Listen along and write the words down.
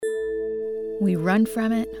We run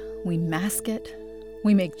from it, we mask it,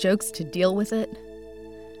 we make jokes to deal with it.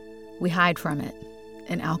 We hide from it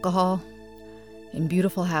in alcohol, in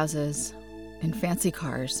beautiful houses, in fancy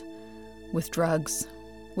cars, with drugs,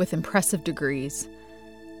 with impressive degrees,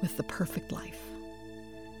 with the perfect life.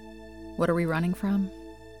 What are we running from?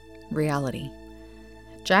 Reality.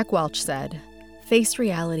 Jack Welch said, "Face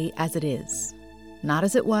reality as it is, not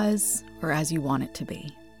as it was or as you want it to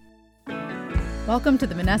be." Welcome to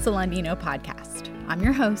the Vanessa Landino podcast. I'm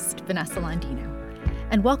your host, Vanessa Landino,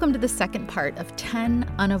 and welcome to the second part of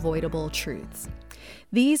 10 Unavoidable Truths.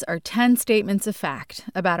 These are 10 statements of fact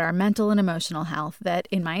about our mental and emotional health that,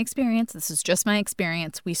 in my experience, this is just my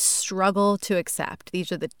experience, we struggle to accept.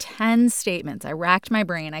 These are the 10 statements. I racked my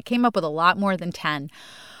brain. I came up with a lot more than 10,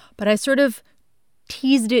 but I sort of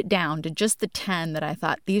teased it down to just the 10 that I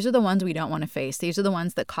thought these are the ones we don't want to face. These are the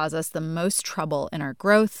ones that cause us the most trouble in our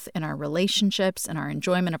growth, in our relationships, in our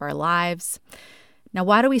enjoyment of our lives. Now,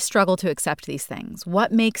 why do we struggle to accept these things?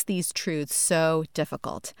 What makes these truths so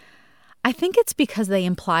difficult? I think it's because they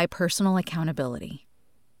imply personal accountability.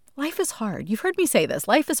 Life is hard. You've heard me say this.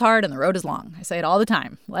 Life is hard and the road is long. I say it all the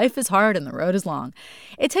time. Life is hard and the road is long.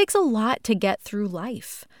 It takes a lot to get through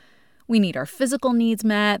life. We need our physical needs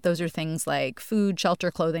met. Those are things like food,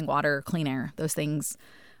 shelter, clothing, water, clean air, those things.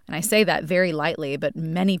 And I say that very lightly, but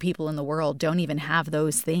many people in the world don't even have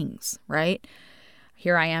those things, right?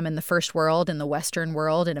 Here I am in the first world, in the Western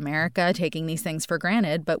world, in America, taking these things for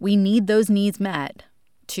granted, but we need those needs met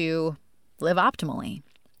to live optimally.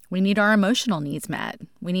 We need our emotional needs met.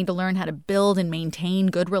 We need to learn how to build and maintain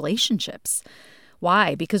good relationships.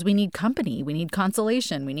 Why? Because we need company, we need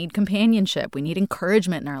consolation, we need companionship, we need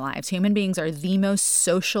encouragement in our lives. Human beings are the most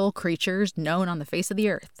social creatures known on the face of the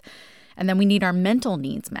earth. And then we need our mental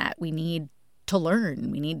needs met. We need to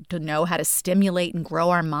learn. We need to know how to stimulate and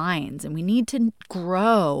grow our minds. And we need to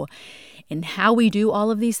grow in how we do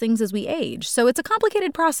all of these things as we age. So it's a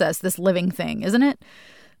complicated process, this living thing, isn't it?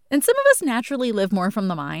 And some of us naturally live more from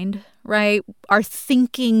the mind, right? Our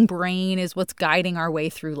thinking brain is what's guiding our way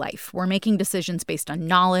through life. We're making decisions based on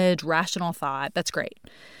knowledge, rational thought. That's great.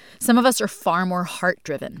 Some of us are far more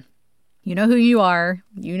heart-driven. You know who you are.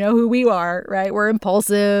 You know who we are, right? We're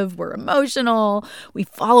impulsive. We're emotional. We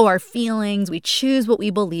follow our feelings. We choose what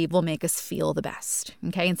we believe will make us feel the best,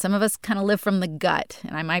 okay? And some of us kind of live from the gut.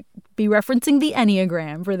 And I might be referencing the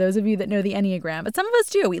Enneagram for those of you that know the Enneagram. But some of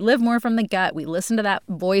us do. We live more from the gut. We listen to that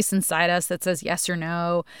voice inside us that says yes or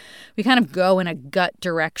no. We kind of go in a gut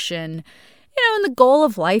direction. And the goal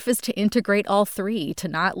of life is to integrate all three, to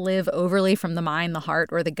not live overly from the mind, the heart,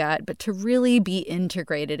 or the gut, but to really be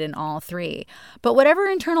integrated in all three. But whatever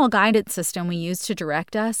internal guidance system we use to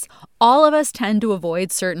direct us, all of us tend to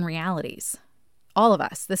avoid certain realities. All of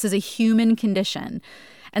us. This is a human condition.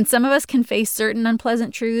 And some of us can face certain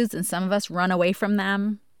unpleasant truths, and some of us run away from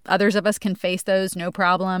them. Others of us can face those, no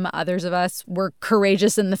problem. Others of us, we're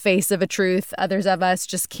courageous in the face of a truth. Others of us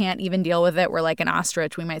just can't even deal with it. We're like an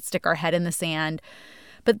ostrich. We might stick our head in the sand.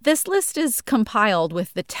 But this list is compiled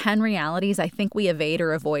with the 10 realities I think we evade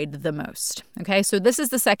or avoid the most. Okay, so this is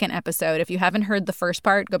the second episode. If you haven't heard the first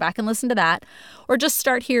part, go back and listen to that, or just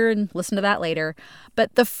start here and listen to that later.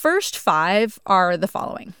 But the first 5 are the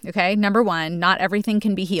following. Okay, number 1, not everything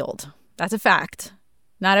can be healed. That's a fact.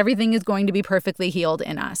 Not everything is going to be perfectly healed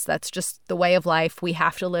in us. That's just the way of life. We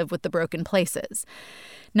have to live with the broken places.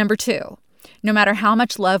 Number 2, no matter how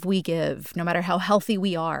much love we give, no matter how healthy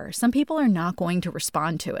we are, some people are not going to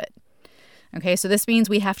respond to it. Okay, so this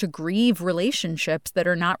means we have to grieve relationships that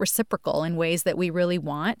are not reciprocal in ways that we really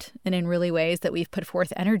want and in really ways that we've put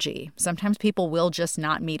forth energy. Sometimes people will just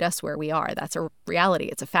not meet us where we are. That's a reality.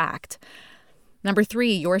 It's a fact. Number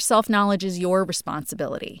 3, your self-knowledge is your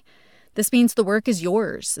responsibility. This means the work is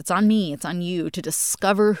yours. It's on me. It's on you to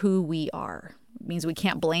discover who we are. It means we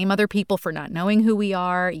can't blame other people for not knowing who we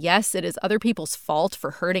are. Yes, it is other people's fault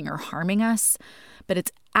for hurting or harming us, but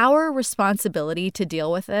it's our responsibility to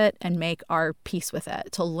deal with it and make our peace with it,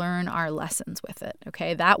 to learn our lessons with it,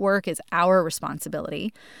 okay? That work is our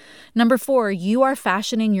responsibility. Number 4, you are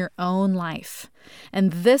fashioning your own life.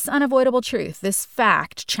 And this unavoidable truth, this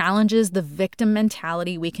fact, challenges the victim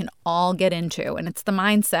mentality we can all get into. And it's the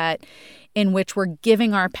mindset in which we're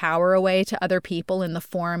giving our power away to other people in the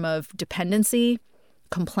form of dependency,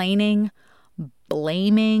 complaining,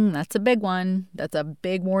 blaming. That's a big one. That's a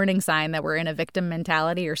big warning sign that we're in a victim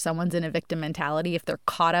mentality or someone's in a victim mentality if they're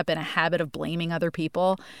caught up in a habit of blaming other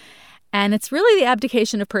people. And it's really the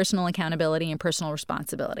abdication of personal accountability and personal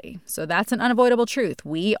responsibility. So that's an unavoidable truth.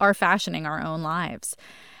 We are fashioning our own lives.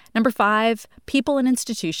 Number 5, people and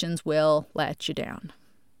institutions will let you down.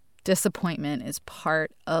 Disappointment is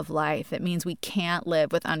part of life. It means we can't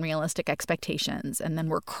live with unrealistic expectations, and then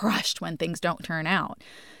we're crushed when things don't turn out.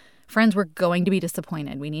 Friends, we're going to be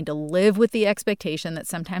disappointed. We need to live with the expectation that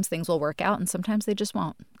sometimes things will work out and sometimes they just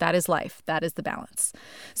won't. That is life. That is the balance.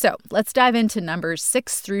 So let's dive into numbers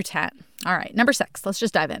 6 through 10. All right, number 6, let's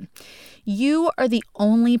just dive in. You are the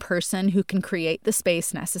only person who can create the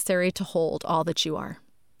space necessary to hold all that you are.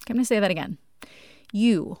 I'm going to say that again.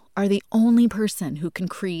 You are the only person who can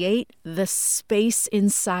create the space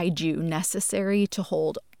inside you necessary to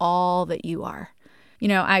hold all that you are. You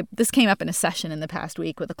know, this came up in a session in the past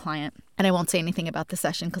week with a client, and I won't say anything about the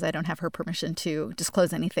session because I don't have her permission to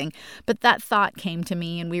disclose anything. But that thought came to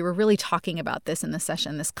me, and we were really talking about this in the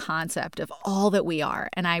session, this concept of all that we are.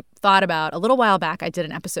 And I thought about a little while back, I did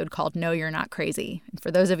an episode called No, You're Not Crazy. And for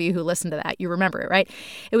those of you who listen to that, you remember it, right?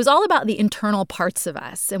 It was all about the internal parts of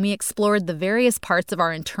us, and we explored the various parts of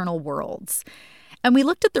our internal worlds. And we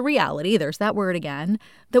looked at the reality, there's that word again,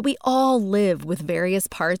 that we all live with various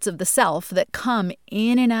parts of the self that come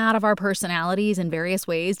in and out of our personalities in various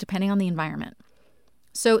ways depending on the environment.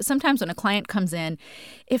 So sometimes when a client comes in,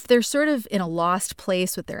 if they're sort of in a lost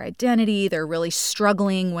place with their identity, they're really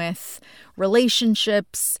struggling with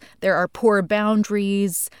relationships, there are poor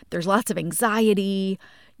boundaries, there's lots of anxiety,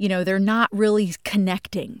 they're not really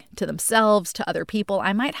connecting to themselves, to other people,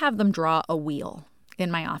 I might have them draw a wheel in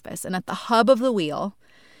my office. And at the hub of the wheel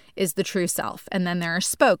is the true self. And then there are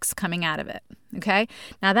spokes coming out of it. Okay.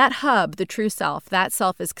 Now that hub, the true self, that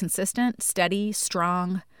self is consistent, steady,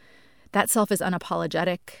 strong. That self is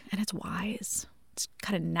unapologetic and it's wise. It's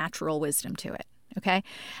got a natural wisdom to it. Okay.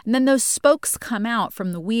 And then those spokes come out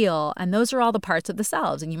from the wheel, and those are all the parts of the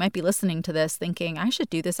selves. And you might be listening to this thinking, I should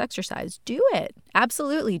do this exercise. Do it.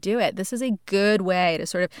 Absolutely do it. This is a good way to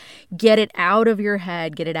sort of get it out of your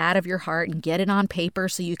head, get it out of your heart, and get it on paper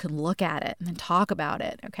so you can look at it and then talk about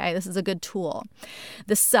it. Okay. This is a good tool.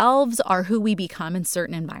 The selves are who we become in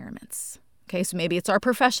certain environments. Okay. So maybe it's our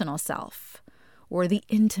professional self or the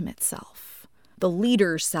intimate self, the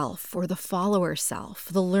leader self or the follower self,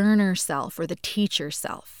 the learner self or the teacher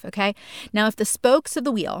self, okay? Now, if the spokes of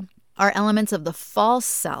the wheel are elements of the false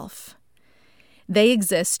self, they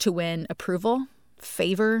exist to win approval,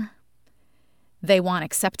 favor. They want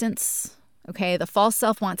acceptance, okay? The false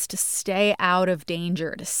self wants to stay out of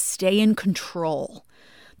danger, to stay in control.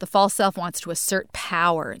 The false self wants to assert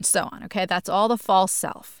power and so on, okay? That's all the false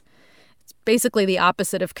self. Basically the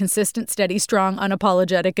opposite of consistent, steady, strong,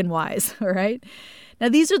 unapologetic, and wise, all right? Now,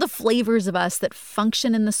 these are the flavors of us that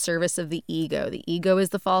function in the service of the ego. The ego is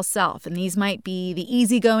the false self, and these might be the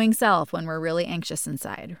easygoing self when we're really anxious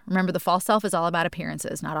inside. Remember, the false self is all about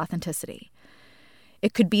appearances, not authenticity.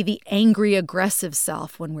 It could be the angry, aggressive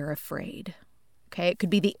self when we're afraid. Okay, it could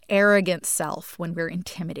be the arrogant self when we're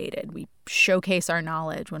intimidated. We showcase our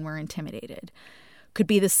knowledge when we're intimidated. Could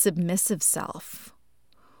be the submissive self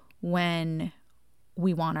when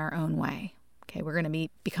we want our own way. Okay, we're going to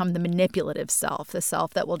become the manipulative self, the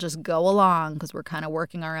self that will just go along because we're kind of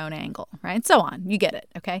working our own angle, right? And so on. You get it,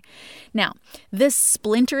 okay? Now, this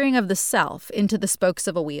splintering of the self into the spokes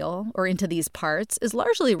of a wheel or into these parts is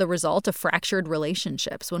largely the result of fractured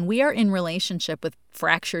relationships. When we are in relationship with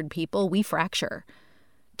fractured people, we fracture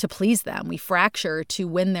to please them. We fracture to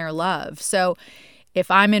win their love. So if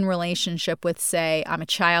I'm in relationship with, say, I'm a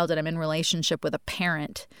child and I'm in relationship with a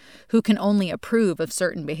parent who can only approve of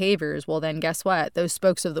certain behaviors, well, then guess what? Those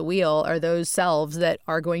spokes of the wheel are those selves that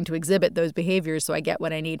are going to exhibit those behaviors so I get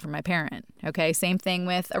what I need from my parent. Okay, same thing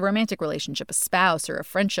with a romantic relationship, a spouse or a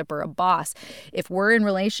friendship or a boss. If we're in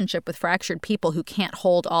relationship with fractured people who can't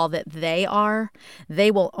hold all that they are,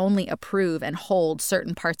 they will only approve and hold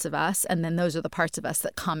certain parts of us, and then those are the parts of us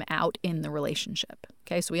that come out in the relationship.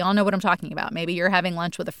 Okay, so we all know what I'm talking about. Maybe you're having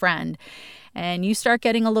lunch with a friend and you start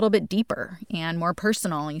getting a little bit deeper and more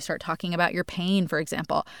personal and you start talking about your pain, for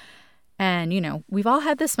example. And, we've all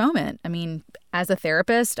had this moment. I mean, as a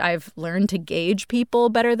therapist, I've learned to gauge people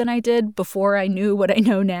better than I did before I knew what I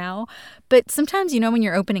know now. But sometimes, when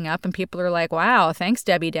you're opening up and people are like, wow, thanks,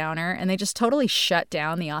 Debbie Downer, and they just totally shut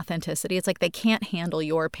down the authenticity. It's like they can't handle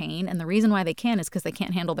your pain. And the reason why they can't is because they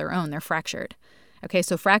can't handle their own. They're fractured. Okay,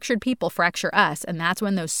 so fractured people fracture us, and that's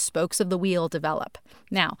when those spokes of the wheel develop.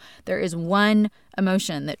 Now, there is one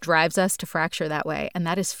emotion that drives us to fracture that way, and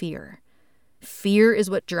that is fear. Fear is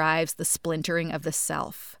what drives the splintering of the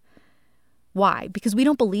self. Why? Because we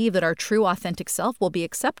don't believe that our true authentic self will be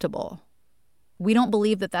acceptable. We don't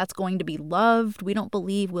believe that that's going to be loved. We don't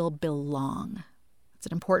believe we'll belong. It's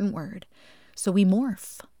an important word. So we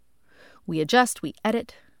morph. We adjust, we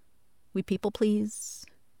edit, we people please.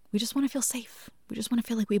 We just want to feel safe. We just want to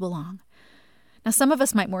feel like we belong. Now, some of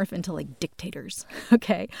us might morph into like dictators,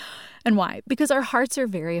 okay? And why? Because our hearts are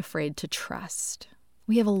very afraid to trust.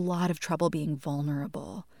 We have a lot of trouble being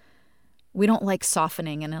vulnerable. We don't like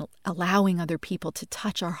softening and allowing other people to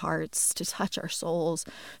touch our hearts, to touch our souls.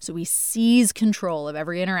 So we seize control of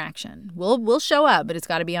every interaction. We'll show up, but it's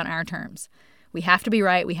got to be on our terms. We have to be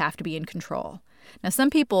right. We have to be in control. Now, some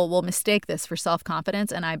people will mistake this for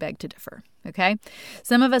self-confidence, and I beg to differ, okay?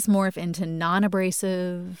 Some of us morph into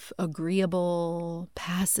non-abrasive, agreeable,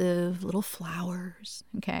 passive little flowers,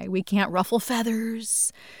 okay? We can't ruffle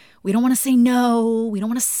feathers. We don't want to say no. We don't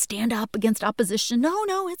want to stand up against opposition.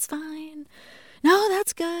 No, it's fine. No,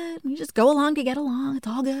 that's good. We just go along to get along. It's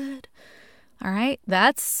all good. All right?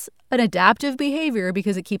 That's an adaptive behavior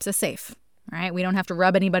because it keeps us safe. All right? We don't have to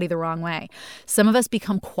rub anybody the wrong way. Some of us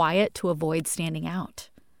become quiet to avoid standing out.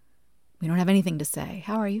 We don't have anything to say.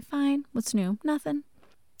 How are you? Fine. What's new? Nothing.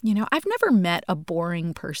 You know, I've never met a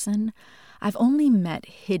boring person. I've only met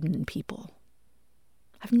hidden people.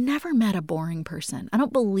 I've never met a boring person. I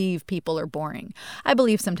don't believe people are boring. I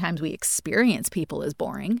believe sometimes we experience people as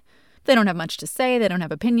boring. They don't have much to say. They don't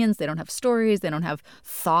have opinions. They don't have stories. They don't have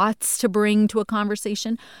thoughts to bring to a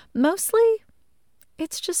conversation. Mostly,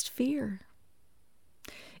 it's just fear.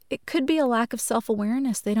 It could be a lack of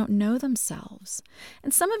self-awareness. They don't know themselves.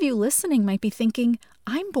 And some of you listening might be thinking,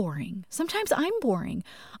 I'm boring. Sometimes I'm boring.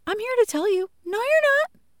 I'm here to tell you, no, you're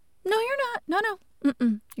not. No, you're not.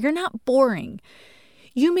 No. You're not boring.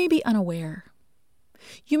 You may be unaware.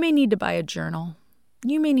 You may need to buy a journal.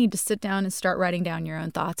 You may need to sit down and start writing down your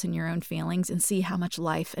own thoughts and your own feelings and see how much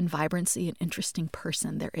life and vibrancy and interesting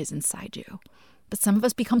person there is inside you. But some of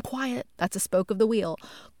us become quiet. That's a spoke of the wheel.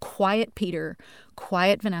 Quiet Peter,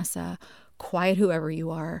 quiet Vanessa, quiet whoever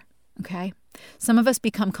you are, okay? Some of us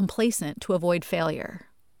become complacent to avoid failure.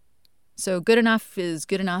 So good enough is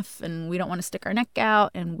good enough, and we don't want to stick our neck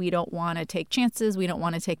out, and we don't want to take chances. We don't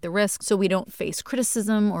want to take the risk, so we don't face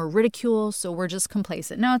criticism or ridicule, so we're just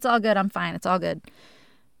complacent. No, it's all good. I'm fine. It's all good.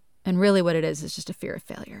 And really what it is just a fear of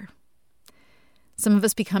failure. Some of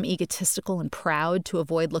us become egotistical and proud to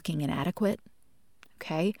avoid looking inadequate.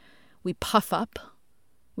 Okay, we puff up,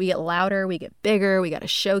 we get louder, we get bigger, we got to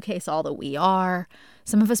showcase all that we are.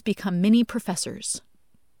 Some of us become mini professors,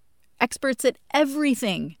 experts at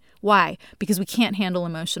everything. Why? Because we can't handle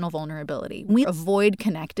emotional vulnerability. We avoid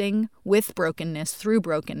connecting with brokenness, through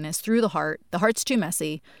the heart. The heart's too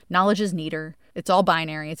messy. Knowledge is neater. It's all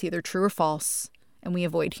binary. It's either true or false. And we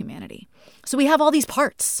avoid humanity. So we have all these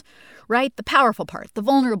parts, right? The powerful part, the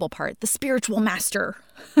vulnerable part, the spiritual master,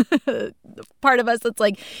 the part of us that's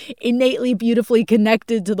like innately beautifully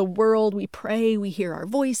connected to the world. We pray, we hear our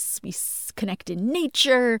voice, we connect in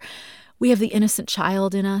nature. We have the innocent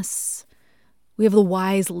child in us. We have the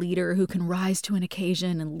wise leader who can rise to an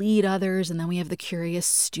occasion and lead others. And then we have the curious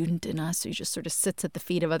student in us who just sort of sits at the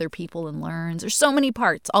feet of other people and learns. There's so many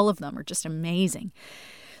parts. All of them are just amazing.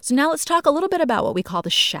 So now let's talk a little bit about what we call the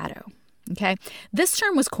shadow, okay? This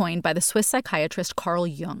term was coined by the Swiss psychiatrist Carl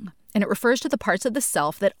Jung, and it refers to the parts of the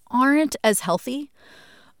self that aren't as healthy,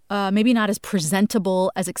 maybe not as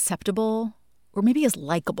presentable, as acceptable, or maybe as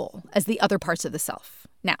likable as the other parts of the self.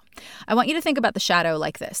 Now, I want you to think about the shadow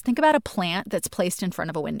like this. Think about a plant that's placed in front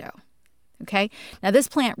of a window, okay? Now, this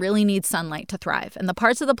plant really needs sunlight to thrive, and the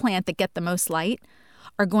parts of the plant that get the most light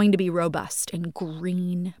are going to be robust and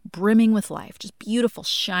green, brimming with life, just beautiful,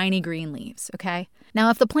 shiny green leaves, okay? Now,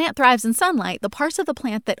 if the plant thrives in sunlight, the parts of the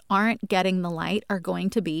plant that aren't getting the light are going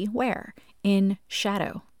to be where? In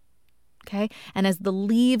shadow, okay? And as the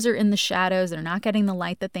leaves are in the shadows, they're not getting the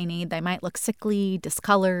light that they need. They might look sickly,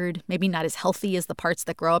 discolored, maybe not as healthy as the parts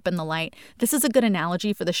that grow up in the light. This is a good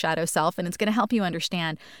analogy for the shadow self, and it's going to help you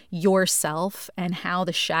understand yourself and how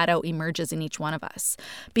the shadow emerges in each one of us.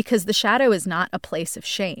 Because the shadow is not a place of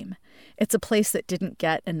shame. It's a place that didn't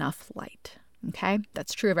get enough light. Okay?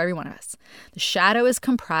 That's true of every one of us. The shadow is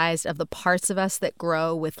comprised of the parts of us that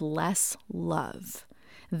grow with less love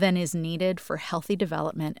than is needed for healthy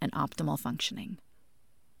development and optimal functioning.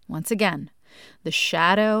 Once again, the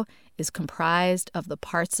shadow is comprised of the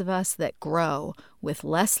parts of us that grow with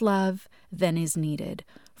less love than is needed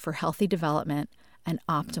for healthy development and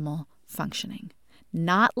optimal functioning.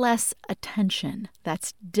 Not less attention.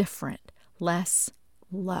 That's different. Less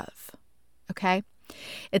love. Okay?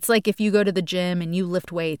 It's like if you go to the gym and you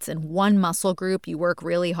lift weights and one muscle group you work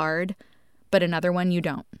really hard, but another one you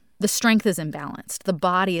don't. The strength is imbalanced. The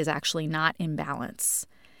body is actually not in balance.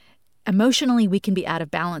 Emotionally, we can be out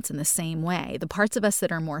of balance in the same way. The parts of us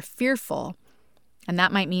that are more fearful, and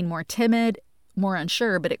that might mean more timid, more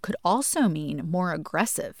unsure, but it could also mean more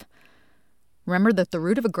aggressive. Remember that the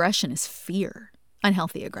root of aggression is fear,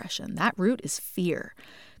 unhealthy aggression. That root is fear.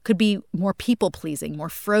 Could be more people-pleasing, more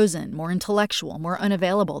frozen, more intellectual, more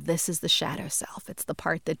unavailable. This is the shadow self. It's the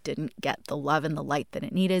part that didn't get the love and the light that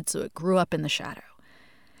it needed, so it grew up in the shadow.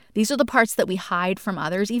 These are the parts that we hide from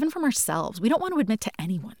others, even from ourselves. We don't want to admit to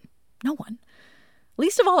anyone. No one.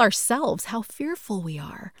 Least of all ourselves, how fearful we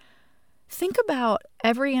are. Think about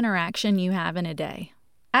every interaction you have in a day.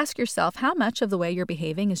 Ask yourself how much of the way you're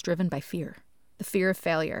behaving is driven by fear. The fear of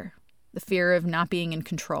failure, the fear of not being in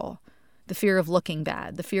control, the fear of looking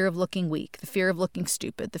bad, the fear of looking weak, the fear of looking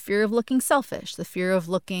stupid, the fear of looking selfish, the fear of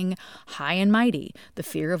looking high and mighty, the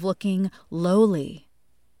fear of looking lowly.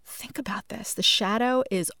 Think about this. The shadow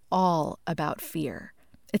is all about fear.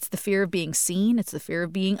 It's the fear of being seen. It's the fear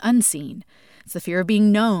of being unseen. It's the fear of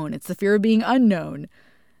being known. It's the fear of being unknown.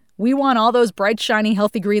 We want all those bright, shiny,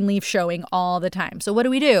 healthy green leaves showing all the time. So what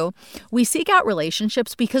do? We seek out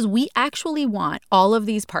relationships because we actually want all of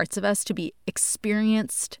these parts of us to be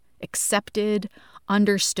experienced, accepted,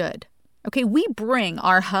 understood. Okay, we bring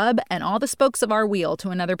our hub and all the spokes of our wheel to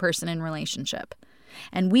another person in relationship.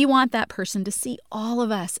 And we want that person to see all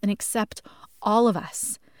of us and accept all of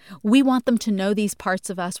us. We want them to know these parts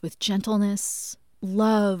of us with gentleness,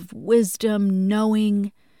 love, wisdom,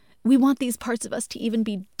 knowing. We want these parts of us to even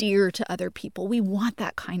be dear to other people. We want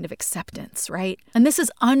that kind of acceptance, right? And this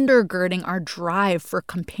is undergirding our drive for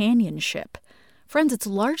companionship. Friends, it's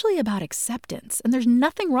largely about acceptance, and there's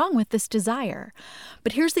nothing wrong with this desire.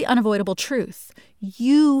 But here's the unavoidable truth.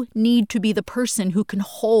 You need to be the person who can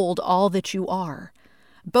hold all that you are.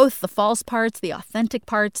 Both the false parts, the authentic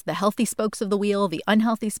parts, the healthy spokes of the wheel, the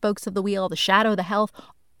unhealthy spokes of the wheel, the shadow, the health,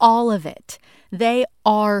 all of it. They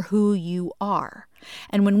are who you are.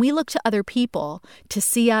 And when we look to other people to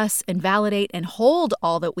see us and validate and hold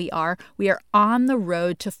all that we are on the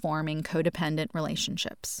road to forming codependent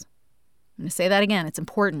relationships. I'm going to say that again. It's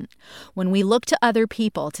important. When we look to other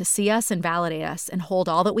people to see us and validate us and hold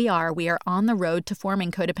all that we are on the road to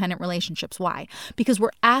forming codependent relationships. Why? Because we're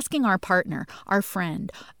asking our partner, our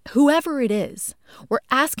friend, whoever it is, we're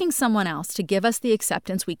asking someone else to give us the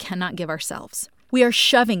acceptance we cannot give ourselves. We are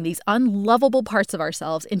shoving these unlovable parts of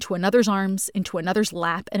ourselves into another's arms, into another's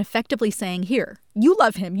lap, and effectively saying, here, you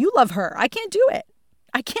love him, you love her. I can't do it.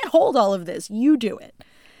 I can't hold all of this. You do it.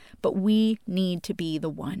 But we need to be the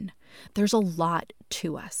one. There's a lot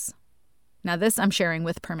to us. Now, this I'm sharing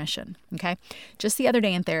with permission, okay? Just the other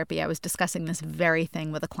day in therapy, I was discussing this very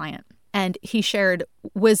thing with a client. And he shared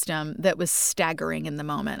wisdom that was staggering in the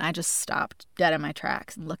moment. I just stopped dead in my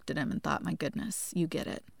tracks and looked at him and thought, my goodness, you get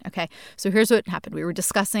it. Okay, so here's what happened. We were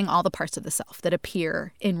discussing all the parts of the self that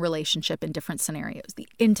appear in relationship in different scenarios, the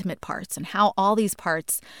intimate parts and how all these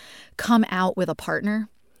parts come out with a partner,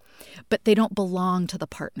 but they don't belong to the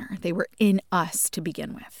partner. They were in us to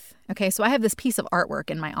begin with. Okay, so I have this piece of artwork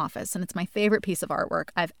in my office, and it's my favorite piece of artwork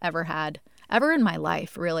I've ever had. Ever in my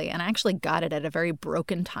life, really. And I actually got it at a very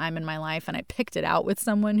broken time in my life, and I picked it out with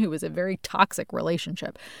someone who was a very toxic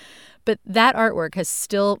relationship. But that artwork has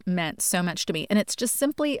still meant so much to me. And it's just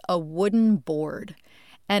simply a wooden board.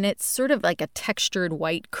 And it's sort of like a textured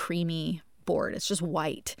white, creamy board. It's just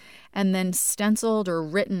white. And then stenciled or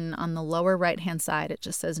written on the lower right-hand side, it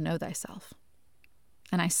just says, know thyself.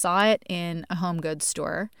 And I saw it in a home goods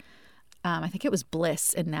store. I think it was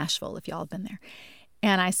Bliss in Nashville, if y'all have been there.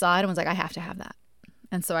 And I saw it and was like, I have to have that.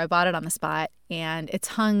 And so I bought it on the spot, and it's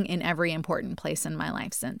hung in every important place in my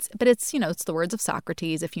life since. But it's, it's the words of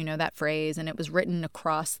Socrates, if you know that phrase, and it was written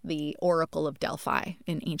across the Oracle of Delphi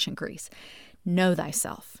in ancient Greece. Know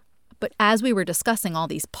thyself. But as we were discussing all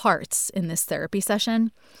these parts in this therapy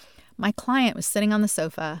session, my client was sitting on the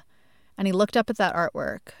sofa, and he looked up at that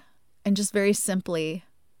artwork, and just very simply,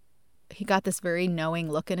 he got this very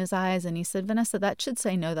knowing look in his eyes, and he said, Vanessa, that should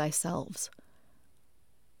say know thyselves.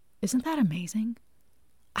 Isn't that amazing?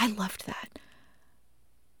 I loved that.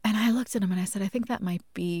 And I looked at him and I said, I think that might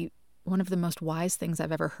be one of the most wise things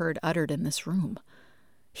I've ever heard uttered in this room.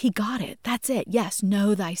 He got it. That's it. Yes,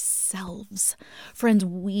 know thyselves. Friends,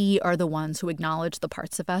 we are the ones who acknowledge the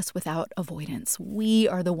parts of us without avoidance. We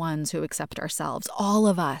are the ones who accept ourselves, all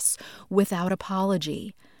of us, without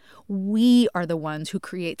apology. We are the ones who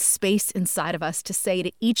create space inside of us to say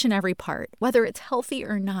to each and every part, whether it's healthy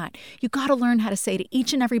or not, you got to learn how to say to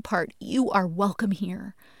each and every part, you are welcome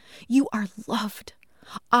here. You are loved.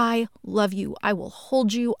 I love you. I will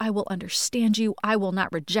hold you. I will understand you. I will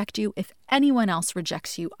not reject you. If anyone else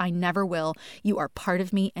rejects you, I never will. You are part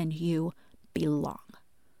of me and you belong.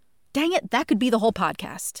 Dang it, that could be the whole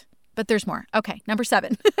podcast. But there's more. Okay, number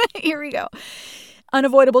 7. Here we go.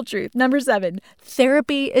 Unavoidable truth. Number 7,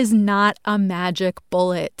 therapy is not a magic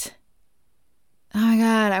bullet. Oh my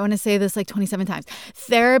God, I want to say this like 27 times.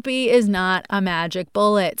 Therapy is not a magic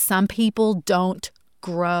bullet. Some people don't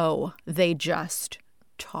grow. They just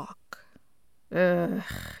talk. Ugh,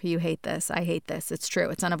 you hate this. I hate this. It's true.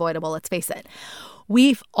 It's unavoidable. Let's face it.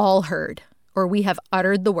 We've all heard, or we have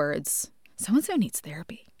uttered the words, so-and-so needs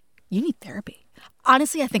therapy. You need therapy.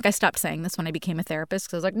 Honestly, I think I stopped saying this when I became a therapist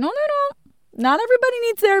because I was like, no. Not everybody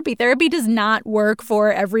needs therapy. Therapy does not work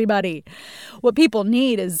for everybody. What people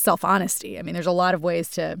need is self-honesty. I mean, there's a lot of ways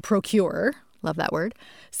to procure, love that word,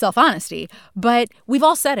 self-honesty. But we've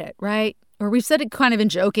all said it, right? Or we've said it kind of in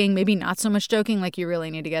joking, maybe not so much joking, like you really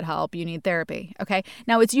need to get help. You need therapy. Okay.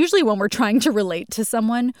 Now, it's usually when we're trying to relate to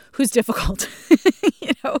someone who's difficult.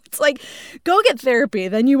 It's like, go get therapy.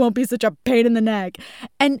 Then you won't be such a pain in the neck.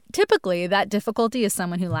 And typically that difficulty is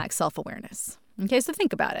someone who lacks self-awareness. Okay. So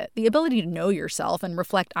think about it. The ability to know yourself and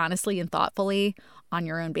reflect honestly and thoughtfully on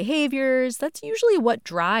your own behaviors. That's usually what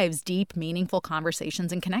drives deep, meaningful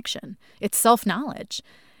conversations and connection. It's self-knowledge.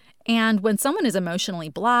 And when someone is emotionally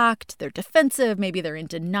blocked, they're defensive, maybe they're in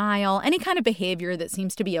denial, any kind of behavior that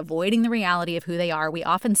seems to be avoiding the reality of who they are, we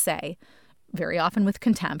often say, very often with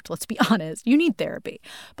contempt, let's be honest, you need therapy.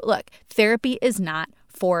 But look, therapy is not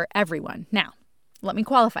for everyone. Now, let me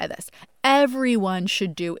qualify this. Everyone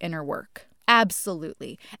should do inner work.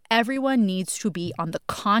 Absolutely. Everyone needs to be on the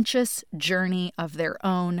conscious journey of their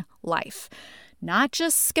own life. Not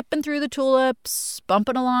just skipping through the tulips,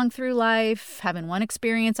 bumping along through life, having one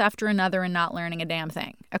experience after another and not learning a damn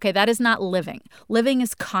thing. Okay, that is not living. Living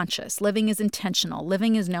is conscious. Living is intentional.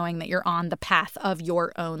 Living is knowing that you're on the path of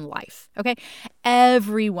your own life. Okay,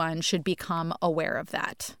 everyone should become aware of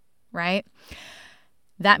that, right?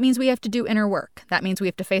 That means we have to do inner work. That means we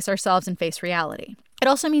have to face ourselves and face reality. It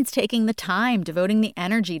also means taking the time, devoting the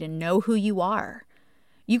energy to know who you are.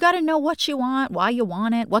 You got to know what you want, why you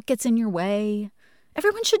want it, what gets in your way.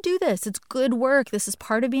 Everyone should do this. It's good work. This is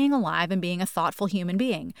part of being alive and being a thoughtful human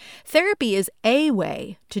being. Therapy is a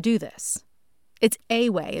way to do this. It's a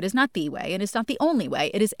way. It is not the way, and it's not the only way.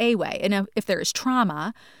 It is a way. And if there is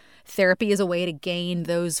trauma, therapy is a way to gain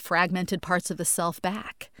those fragmented parts of the self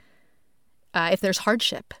back. If there's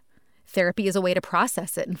hardship, therapy is a way to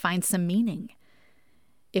process it and find some meaning.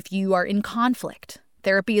 If you are in conflict,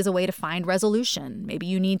 therapy is a way to find resolution. Maybe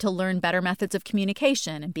you need to learn better methods of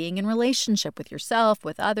communication and being in relationship with yourself,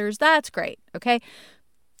 with others. That's great, okay?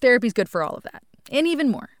 Therapy is good for all of that and even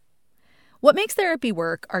more. What makes therapy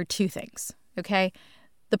work are two things, okay?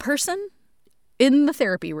 The person in the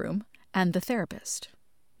therapy room and the therapist.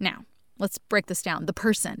 Now, let's break this down. The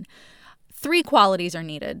person. 3 qualities are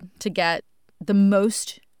needed to get the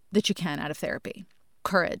most that you can out of therapy.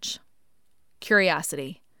 Courage,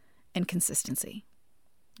 curiosity, and consistency.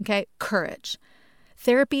 Okay, courage.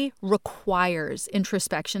 Therapy requires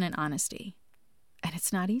introspection and honesty, and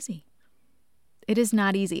it's not easy. It is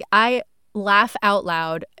not easy. I laugh out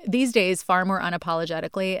loud these days far more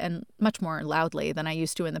unapologetically and much more loudly than I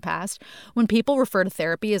used to in the past when people refer to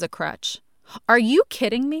therapy as a crutch. Are you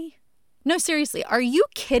kidding me? No, seriously, are you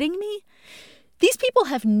kidding me? These people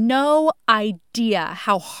have no idea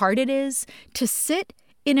how hard it is to sit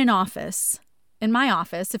in an office, in my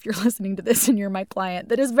office, if you're listening to this and you're my client,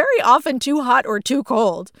 that is very often too hot or too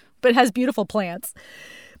cold, but has beautiful plants.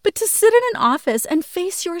 But to sit in an office and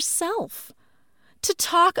face yourself, to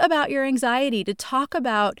talk about your anxiety, to talk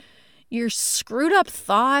about your screwed up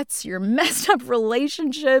thoughts, your messed up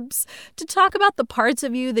relationships, to talk about the parts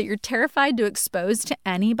of you that you're terrified to expose to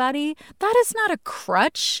anybody, that is not a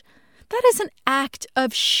crutch. That is an act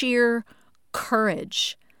of sheer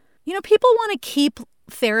courage. You know, people want to keep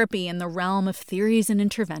therapy in the realm of theories and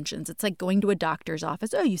interventions. It's like going to a doctor's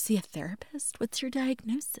office. Oh, you see a therapist? What's your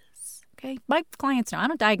diagnosis? Okay. My clients know I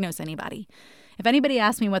don't diagnose anybody. If anybody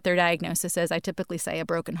asks me what their diagnosis is, I typically say a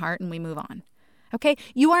broken heart and we move on. Okay.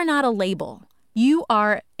 You are not a label. You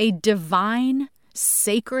are a divine,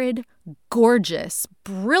 sacred, gorgeous,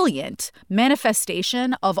 brilliant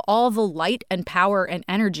manifestation of all the light and power and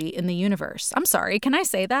energy in the universe. I'm sorry. Can I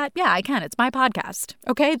say that? Yeah, I can. It's my podcast.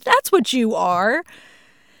 Okay. That's what you are.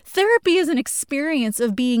 Therapy is an experience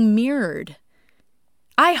of being mirrored.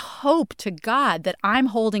 I hope to God that I'm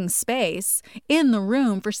holding space in the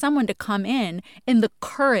room for someone to come in the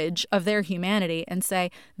courage of their humanity and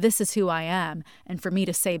say, this is who I am. And for me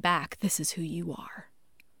to say back, this is who you are.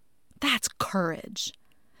 That's courage.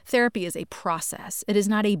 Therapy is a process. It is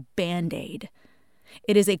not a Band-Aid.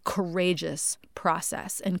 It is a courageous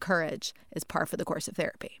process, and courage is par for the course of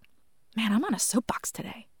therapy. Man, I'm on a soapbox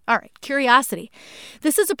today. All right, curiosity.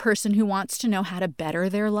 This is a person who wants to know how to better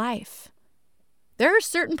their life. There are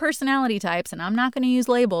certain personality types, and I'm not going to use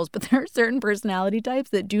labels, but there are certain personality types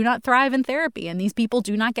that do not thrive in therapy, and these people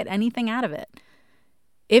do not get anything out of it.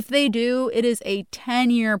 If they do, it is a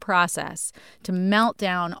 10-year process to melt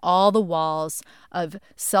down all the walls of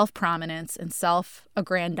self-prominence and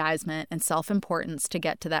self-aggrandizement and self-importance to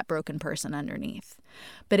get to that broken person underneath.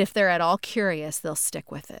 But if they're at all curious, they'll stick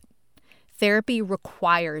with it. Therapy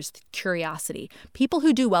requires curiosity. People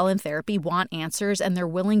who do well in therapy want answers, and they're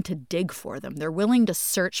willing to dig for them. They're willing to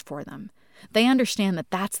search for them. They understand that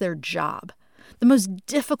that's their job. The most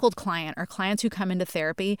difficult client are clients who come into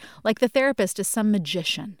therapy like the therapist is some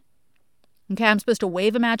magician. Okay, I'm supposed to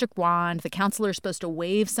wave a magic wand. The counselor is supposed to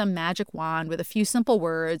wave some magic wand with a few simple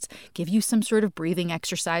words, give you some sort of breathing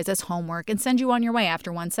exercise as homework, and send you on your way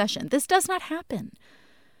after one session. This does not happen.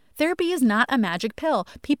 Therapy is not a magic pill.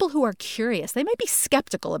 People who are curious, they might be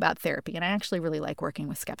skeptical about therapy, and I actually really like working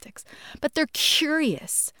with skeptics, but they're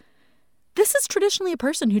curious. This is traditionally a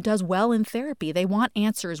person who does well in therapy. They want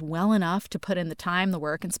answers well enough to put in the time, the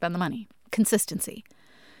work, and spend the money. Consistency.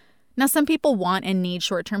 Now, some people want and need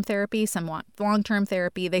short-term therapy. Some want long-term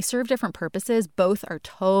therapy. They serve different purposes. Both are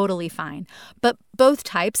totally fine. But both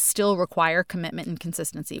types still require commitment and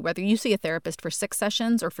consistency, whether you see a therapist for 6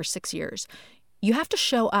 sessions or for 6 years. You have to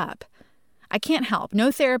show up. I can't help.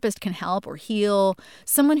 No therapist can help or heal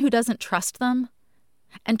someone who doesn't trust them.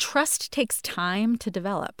 And trust takes time to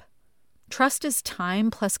develop. Trust is time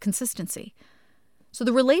plus consistency. So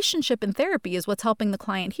the relationship in therapy is what's helping the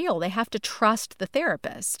client heal. They have to trust the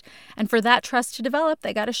therapist. And for that trust to develop,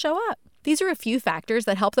 they got to show up. These are a few factors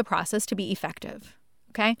that help the process to be effective.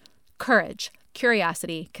 Okay? Courage,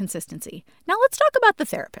 curiosity, consistency. Now let's talk about the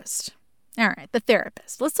therapist. All right, the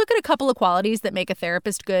therapist. Let's look at a couple of qualities that make a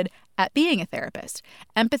therapist good at being a therapist.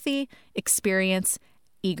 Empathy, experience,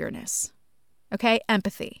 eagerness. Okay?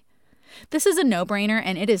 Empathy. This is a no-brainer,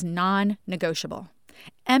 and it is non-negotiable.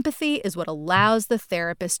 Empathy is what allows the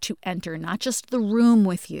therapist to enter not just the room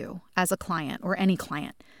with you as a client or any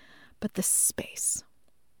client, but the space,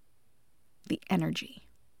 the energy.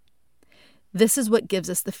 This is what gives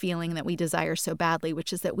us the feeling that we desire so badly,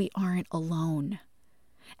 which is that we aren't alone.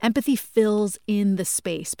 Empathy fills in the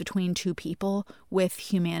space between two people with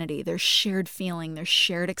humanity. There's shared feeling, there's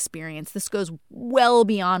shared experience. This goes well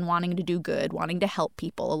beyond wanting to do good, wanting to help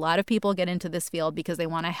people. A lot of people get into this field because they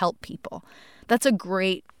want to help people. That's a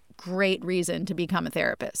great, great reason to become a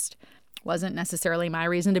therapist. Wasn't necessarily my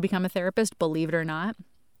reason to become a therapist, believe it or not.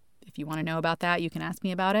 If you want to know about that, you can ask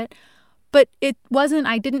me about it. But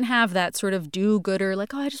I didn't have that sort of do-gooder,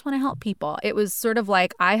 like, oh, I just want to help people. It was sort of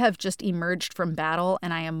like I have just emerged from battle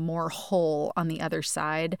and I am more whole on the other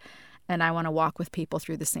side. And I want to walk with people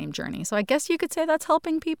through the same journey. So I guess you could say that's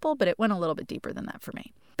helping people, but it went a little bit deeper than that for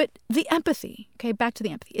me. But the empathy, okay, back to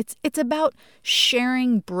the empathy. It's about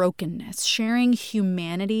sharing brokenness, sharing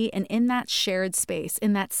humanity. And in that shared space,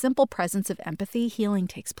 in that simple presence of empathy, healing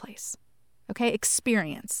takes place. Okay,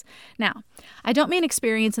 experience. Now, I don't mean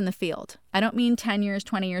experience in the field. I don't mean 10 years,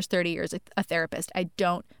 20 years, 30 years a therapist. I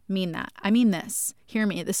don't mean that. I mean this. Hear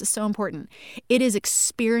me. This is so important. It is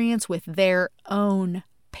experience with their own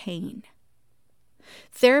pain.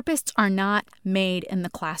 Therapists are not made in the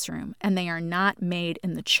classroom, and they are not made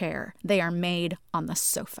in the chair. They are made on the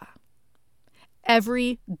sofa.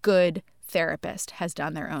 Every good therapist has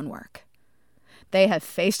done their own work. They have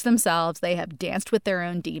faced themselves, they have danced with their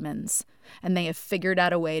own demons, and they have figured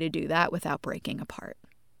out a way to do that without breaking apart.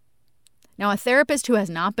 Now, a therapist who has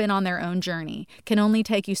not been on their own journey can only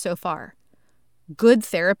take you so far. Good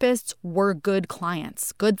therapists were good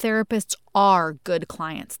clients. Good therapists are good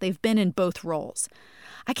clients. They've been in both roles.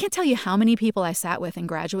 I can't tell you how many people I sat with in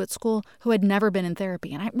graduate school who had never been in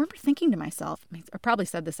therapy. And I remember thinking to myself, I probably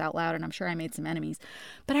said this out loud and I'm sure I made some enemies,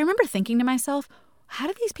 but I remember thinking to myself, how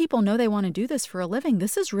do these people know they want to do this for a living?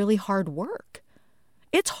 This is really hard work.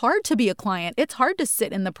 It's hard to be a client. It's hard to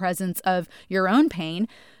sit in the presence of your own pain.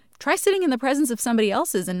 Try sitting in the presence of somebody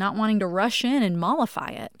else's and not wanting to rush in and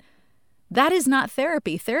mollify it. That is not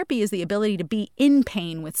therapy. Therapy is the ability to be in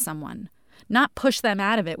pain with someone, not push them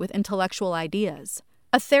out of it with intellectual ideas.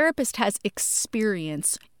 A therapist has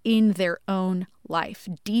experience in their own life,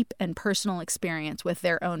 deep and personal experience with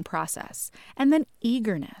their own process, and then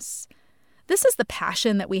eagerness. This is the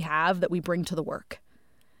passion that we have that we bring to the work.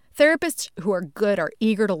 Therapists who are good are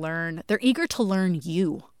eager to learn. They're eager to learn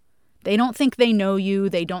you. They don't think they know you.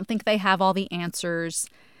 They don't think they have all the answers.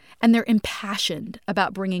 And they're impassioned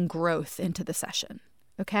about bringing growth into the session,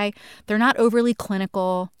 okay? They're not overly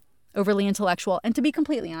clinical, overly intellectual. And to be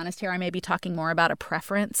completely honest here, I may be talking more about a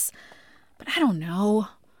preference, but I don't know.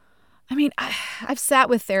 I mean, I've sat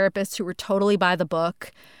with therapists who were totally by the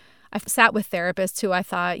book. I've sat with therapists who I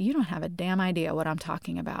thought, you don't have a damn idea what I'm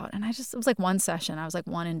talking about. And it was like one session. I was like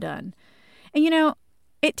one and done. And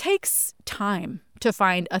It takes time to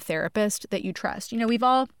find a therapist that you trust. We've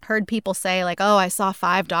all heard people say like, oh, I saw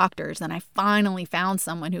 5 doctors and I finally found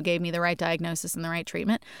someone who gave me the right diagnosis and the right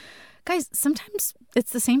treatment. Guys, sometimes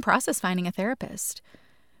it's the same process finding a therapist.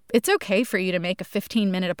 It's okay for you to make a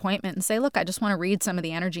 15-minute appointment and say, look, I just want to read some of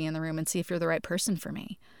the energy in the room and see if you're the right person for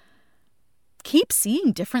me. Keep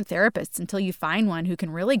seeing different therapists until you find one who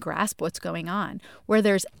can really grasp what's going on, where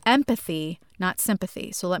there's empathy, not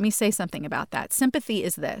sympathy. So let me say something about that. Sympathy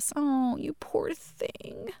is this. Oh, you poor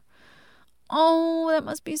thing. Oh, that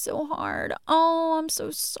must be so hard. Oh, I'm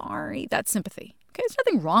so sorry. That's sympathy. Okay, there's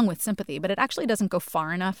nothing wrong with sympathy, but it actually doesn't go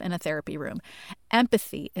far enough in a therapy room.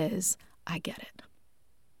 Empathy is, I get it.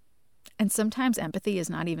 And sometimes empathy is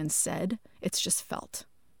not even said. It's just felt.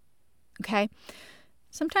 Okay?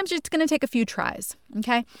 Sometimes it's going to take a few tries,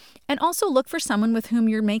 okay? And also look for someone with whom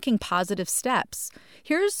you're making positive steps.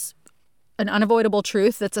 Here's an unavoidable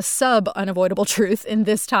truth that's a sub-unavoidable truth in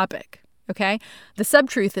this topic, okay? The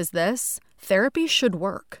sub-truth is this: therapy should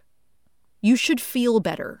work. You should feel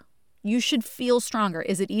better. You should feel stronger.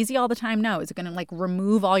 Is it easy all the time? No. Is it going to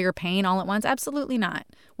remove all your pain all at once? Absolutely not.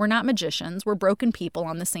 We're not magicians. We're broken people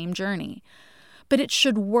on the same journey. But it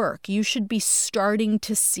should work. You should be starting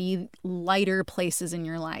to see lighter places in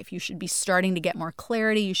your life. You should be starting to get more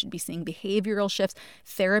clarity. You should be seeing behavioral shifts.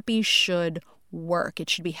 Therapy should work. It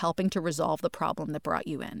should be helping to resolve the problem that brought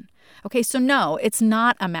you in. Okay, so no, it's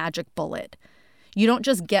not a magic bullet. You don't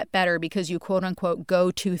just get better because you quote unquote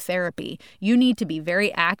go to therapy. You need to be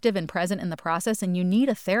very active and present in the process, and you need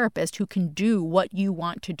a therapist who can do what you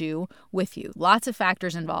want to do with you. Lots of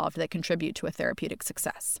factors involved that contribute to a therapeutic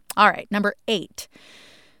success. All right, number 8.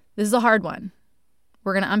 This is a hard one.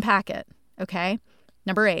 We're going to unpack it, okay?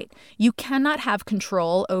 Number 8, you cannot have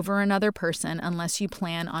control over another person unless you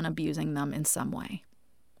plan on abusing them in some way.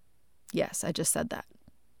 Yes, I just said that.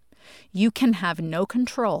 You can have no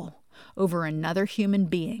control over another human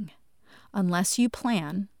being unless you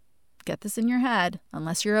plan, get this in your head,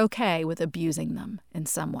 unless you're okay with abusing them in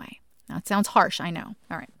some way. Now, it sounds harsh, I know.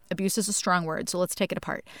 All right, abuse is a strong word, so let's take it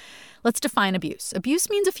apart. Let's define abuse. Abuse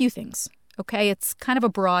means a few things, okay? It's kind of a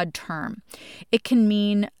broad term. It can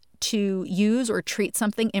mean to use or treat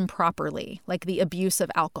something improperly, like the abuse of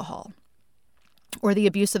alcohol or the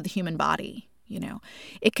abuse of the human body,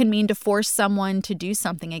 It can mean to force someone to do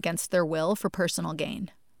something against their will for personal gain.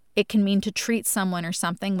 It can mean to treat someone or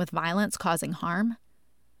something with violence causing harm.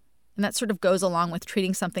 And that sort of goes along with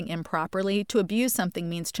treating something improperly. To abuse something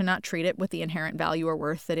means to not treat it with the inherent value or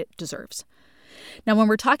worth that it deserves. Now, when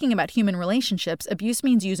we're talking about human relationships, abuse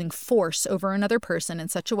means using force over another person in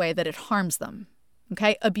such a way that it harms them.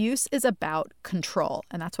 Okay? Abuse is about control.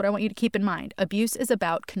 And that's what I want you to keep in mind. Abuse is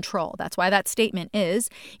about control. That's why that statement is,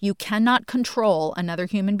 you cannot control another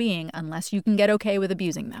human being unless you can get okay with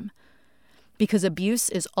abusing them. Because abuse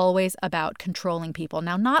is always about controlling people.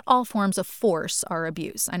 Now, not all forms of force are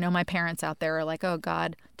abuse. I know my parents out there are like, oh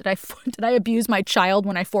God, did I abuse my child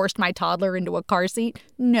when I forced my toddler into a car seat?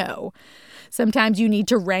 No. Sometimes you need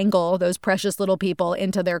to wrangle those precious little people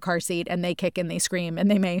into their car seat and they kick and they scream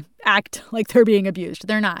and they may act like they're being abused.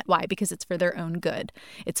 They're not. Why? Because it's for their own good.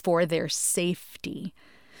 It's for their safety.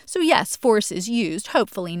 So yes, force is used,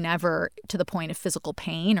 hopefully never to the point of physical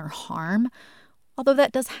pain or harm. Although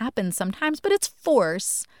that does happen sometimes, but it's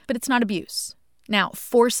force, but it's not abuse. Now,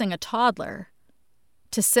 forcing a toddler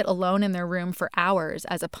to sit alone in their room for hours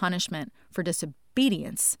as a punishment for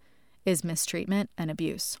disobedience is mistreatment and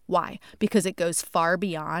abuse. Why? Because it goes far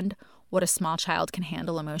beyond what a small child can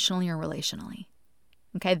handle emotionally or relationally.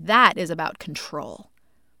 Okay, that is about control.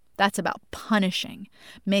 That's about punishing,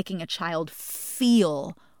 making a child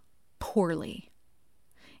feel poorly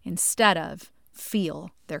instead of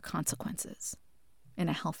feel their consequences in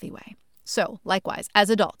a healthy way. So, likewise, as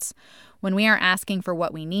adults, when we are asking for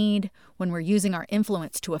what we need, when we're using our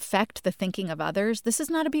influence to affect the thinking of others, this is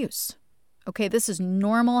not abuse. Okay, this is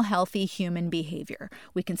normal, healthy human behavior.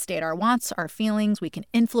 We can state our wants, our feelings. We can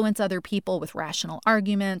influence other people with rational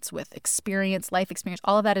arguments, with experience, life experience.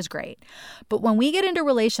 All of that is great. But when we get into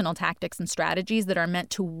relational tactics and strategies that are meant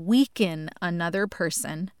to weaken another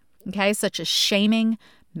person, okay, such as shaming,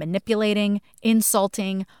 manipulating,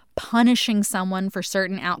 insulting, punishing someone for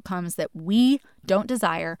certain outcomes that we don't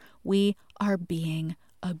desire, we are being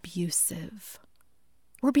abusive.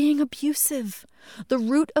 We're being abusive. The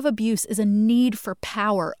root of abuse is a need for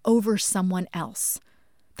power over someone else.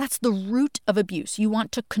 That's the root of abuse. You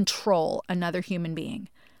want to control another human being.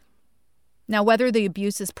 Now, whether the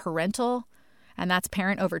abuse is parental, and that's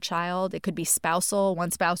parent over child, it could be spousal,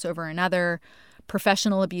 one spouse over another,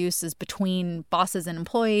 Professional abuse is between bosses and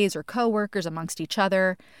employees or coworkers amongst each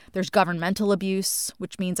other. There's governmental abuse,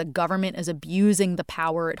 which means a government is abusing the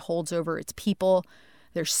power it holds over its people.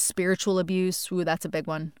 There's spiritual abuse. Ooh, that's a big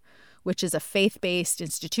one, which is a faith-based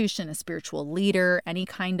institution, a spiritual leader, any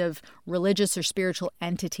kind of religious or spiritual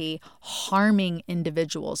entity harming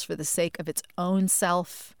individuals for the sake of its own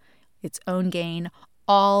self, its own gain.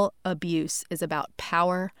 All abuse is about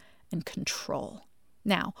power and control.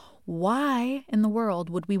 Now, why in the world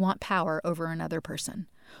would we want power over another person?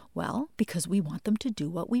 Well, because we want them to do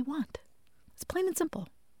what we want. It's plain and simple,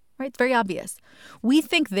 right? It's very obvious. We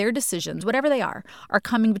think their decisions, whatever they are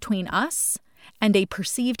coming between us and a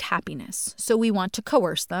perceived happiness. So we want to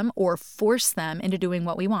coerce them or force them into doing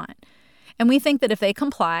what we want. And we think that if they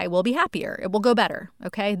comply, we'll be happier. It will go better,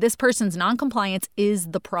 okay? This person's noncompliance is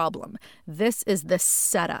the problem. This is the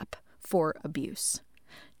setup for abuse.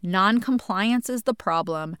 Noncompliance is the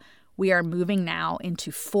problem. We are moving now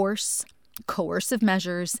into force, coercive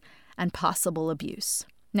measures, and possible abuse.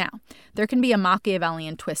 Now, there can be a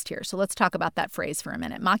Machiavellian twist here, so let's talk about that phrase for a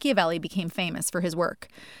minute. Machiavelli became famous for his work,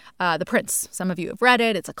 The Prince. Some of you have read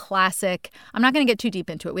it. It's a classic. I'm not going to get too deep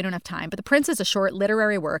into it. We don't have time. But The Prince is a short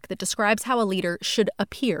literary work that describes how a leader should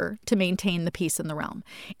appear to maintain the peace in the realm.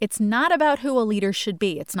 It's not about who a leader should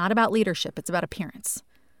be. It's not about leadership. It's about appearance.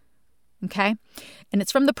 Okay? And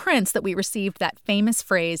it's from The Prince that we received that famous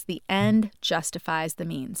phrase, the end justifies the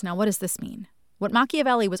means. Now, what does this mean? What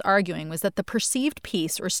Machiavelli was arguing was that the perceived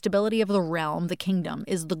peace or stability of the realm, the kingdom,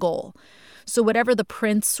 is the goal. So whatever the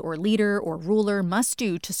prince or leader or ruler must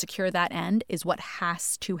do to secure that end is what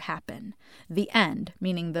has to happen. The end,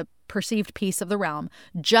 meaning the perceived peace of the realm,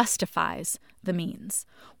 justifies the means.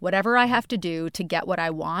 Whatever I have to do to get what I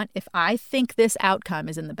want, if I think this outcome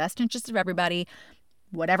is in the best interest of everybody,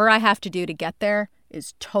 whatever I have to do to get there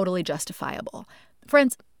is totally justifiable.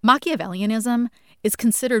 Friends, Machiavellianism is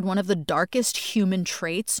considered one of the darkest human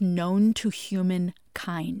traits known to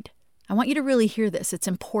humankind. I want you to really hear this. It's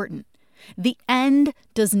important. The end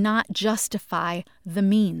does not justify the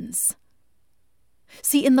means.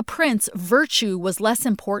 See, in The Prince, virtue was less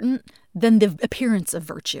important than the appearance of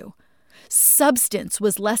virtue. Substance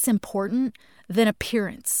was less important than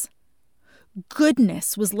appearance.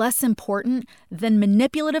 Goodness was less important than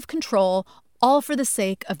manipulative control, all for the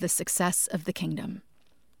sake of the success of the kingdom.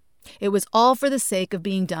 It was all for the sake of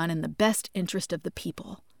being done in the best interest of the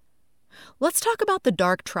people. Let's talk about the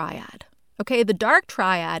dark triad. Okay, the dark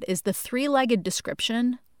triad is the three-legged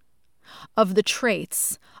description of the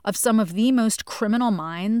traits of some of the most criminal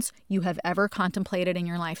minds you have ever contemplated in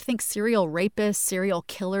your life. Think serial rapists, serial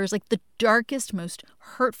killers, like the darkest, most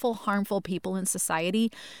hurtful, harmful people in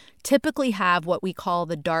society typically have what we call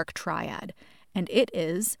the dark triad. And it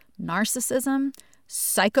is narcissism,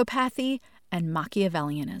 psychopathy, and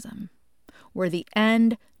Machiavellianism, where the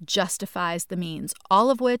end justifies the means, all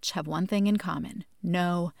of which have one thing in common: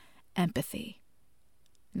 no empathy.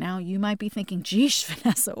 Now, you might be thinking, geesh,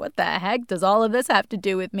 Vanessa, what the heck does all of this have to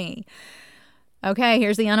do with me? Okay,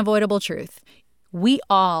 here's the unavoidable truth. We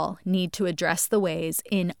all need to address the ways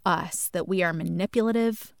in us that we are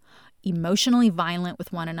manipulative, emotionally violent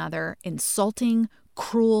with one another, insulting,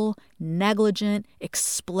 cruel, negligent,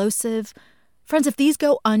 explosive. Friends, if these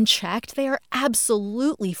go unchecked, they are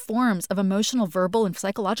absolutely forms of emotional, verbal, and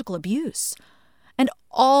psychological abuse. And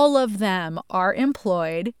all of them are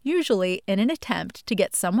employed, usually in an attempt to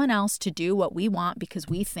get someone else to do what we want because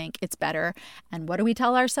we think it's better. And what do we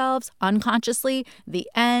tell ourselves? Unconsciously, the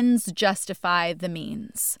ends justify the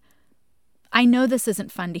means. I know this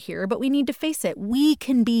isn't fun to hear, but we need to face it. We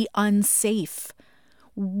can be unsafe.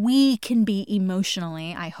 We can be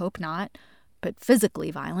emotionally, I hope not, but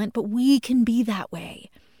physically violent, but we can be that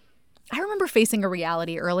way. I remember facing a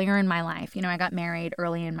reality earlier in my life. You know, I got married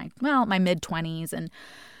early in my mid-20s. And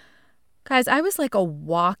guys, I was like a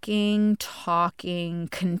walking, talking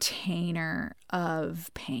container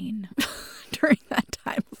of pain during that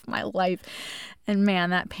time of my life. And man,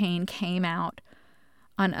 that pain came out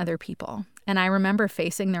on other people. And I remember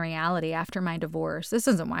facing the reality after my divorce. This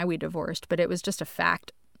isn't why we divorced, but it was just a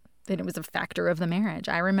fact that it was a factor of the marriage.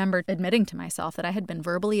 I remember admitting to myself that I had been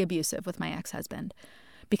verbally abusive with my ex-husband.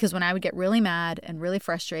 Because when I would get really mad and really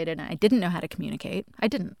frustrated and I didn't know how to communicate, I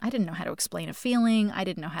didn't know how to explain a feeling, I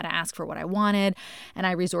didn't know how to ask for what I wanted, and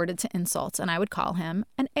I resorted to insults, and I would call him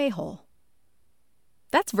an a-hole.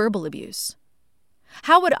 That's verbal abuse.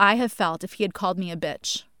 How would I have felt if he had called me a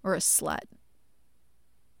bitch or a slut?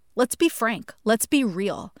 Let's be frank. Let's be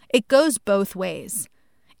real. It goes both ways.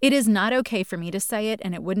 It is not okay for me to say it,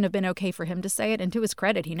 and it wouldn't have been okay for him to say it, and to his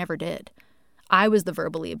credit, he never did. I was the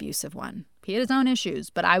verbally abusive one. He had his own issues,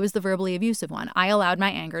 but I was the verbally abusive one. I allowed my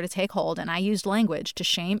anger to take hold, and I used language to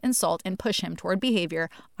shame, insult, and push him toward behavior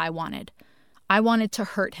I wanted. I wanted to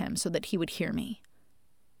hurt him so that he would hear me.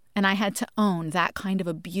 And I had to own that kind of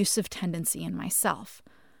abusive tendency in myself.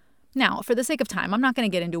 Now, for the sake of time, I'm not going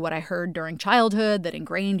to get into what I heard during childhood that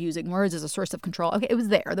ingrained using words as a source of control. Okay, it was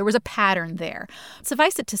there. There was a pattern there.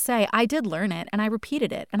 Suffice it to say, I did learn it and I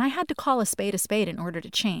repeated it, and I had to call a spade in order to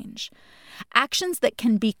change. Actions that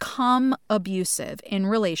can become abusive in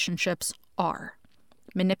relationships are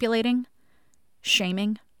manipulating,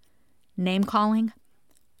 shaming, name-calling,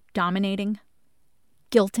 dominating,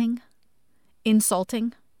 guilting,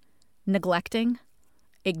 insulting, neglecting,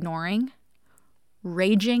 ignoring,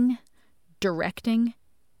 raging, directing,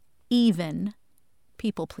 even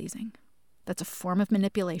people-pleasing. That's a form of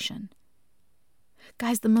manipulation.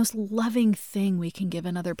 Guys, the most loving thing we can give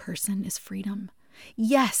another person is freedom.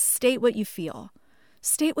 Yes, state what you feel.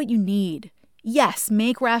 State what you need. Yes,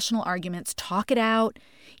 make rational arguments. Talk it out.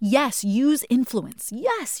 Yes, use influence.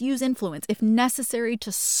 Yes, use influence if necessary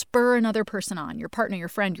to spur another person on, your partner, your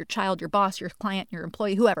friend, your child, your boss, your client, your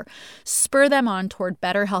employee, whoever. Spur them on toward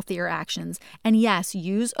better, healthier actions. And yes,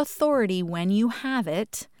 use authority when you have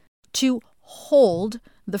it to hold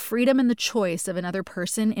the freedom and the choice of another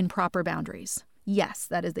person in proper boundaries. Yes,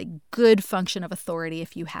 that is a good function of authority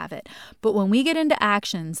if you have it. But when we get into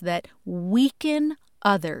actions that weaken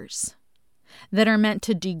others, that are meant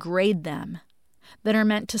to degrade them, that are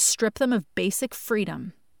meant to strip them of basic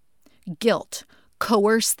freedom, guilt,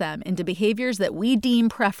 coerce them into behaviors that we deem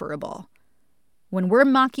preferable, when we're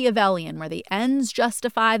Machiavellian, where the ends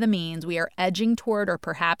justify the means, we are edging toward or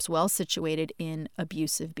perhaps well situated in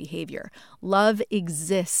abusive behavior. Love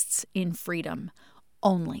exists in freedom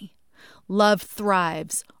only. Love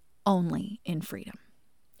thrives only in freedom.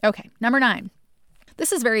 Okay, number 9.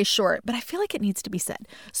 This is very short, but I feel like it needs to be said.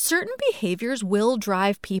 Certain behaviors will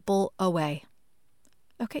drive people away.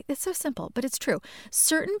 Okay, it's so simple, but it's true.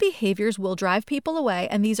 Certain behaviors will drive people away,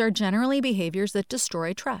 and these are generally behaviors that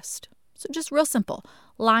destroy trust. So just real simple.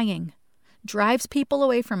 Lying drives people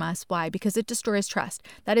away from us. Why? Because it destroys trust.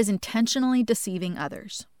 That is intentionally deceiving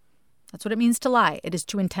others. That's what it means to lie. It is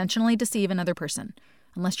to intentionally deceive another person.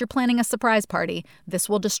 Unless you're planning a surprise party, this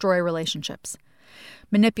will destroy relationships.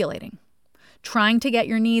 Manipulating. Trying to get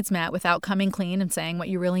your needs met without coming clean and saying what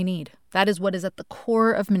you really need. That is what is at the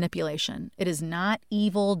core of manipulation. It is not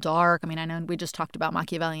evil, dark. I know we just talked about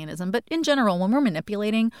Machiavellianism, but in general, when we're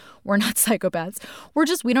manipulating, we're not psychopaths.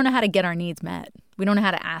 We don't know how to get our needs met. We don't know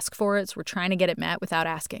how to ask for it, so we're trying to get it met without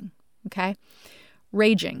asking. Okay?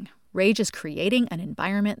 Raging. Rage is creating an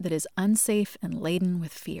environment that is unsafe and laden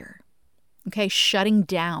with fear. Okay, shutting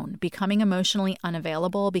down, becoming emotionally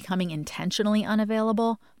unavailable, becoming intentionally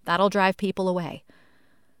unavailable, that'll drive people away.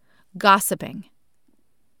 Gossiping,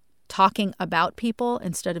 talking about people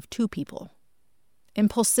instead of to people.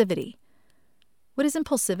 Impulsivity. What is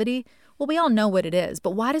impulsivity? Well, we all know what it is,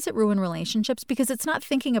 but why does it ruin relationships? Because it's not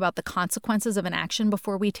thinking about the consequences of an action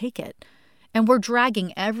before we take it. And we're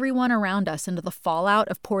dragging everyone around us into the fallout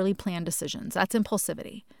of poorly planned decisions. That's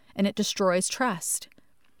impulsivity, and it destroys trust.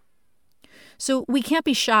 So we can't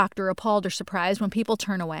be shocked or appalled or surprised when people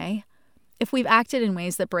turn away if we've acted in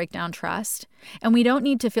ways that break down trust. And we don't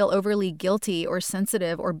need to feel overly guilty or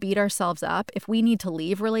sensitive or beat ourselves up if we need to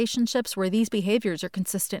leave relationships where these behaviors are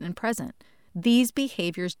consistent and present. These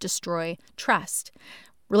behaviors destroy trust.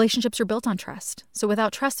 Relationships are built on trust. So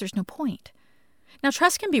without trust, there's no point. Now,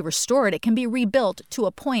 trust can be restored. It can be rebuilt to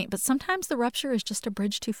a point, but sometimes the rupture is just a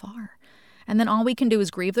bridge too far. And then all we can do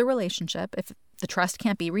is grieve the relationship if the trust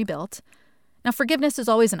can't be rebuilt. Now, forgiveness is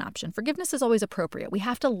always an option. Forgiveness is always appropriate. We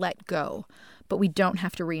have to let go, but we don't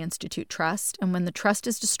have to reinstitute trust. And when the trust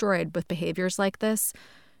is destroyed with behaviors like this,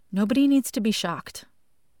 nobody needs to be shocked.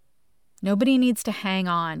 Nobody needs to hang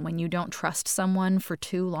on when you don't trust someone for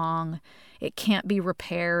too long. It can't be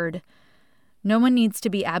repaired. No one needs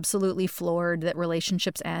to be absolutely floored that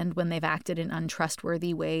relationships end when they've acted in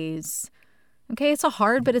untrustworthy ways. Okay, it's a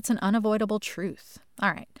hard, but it's an unavoidable truth.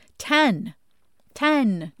 All right, 10.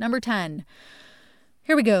 Number 10.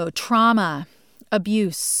 Here we go. Trauma,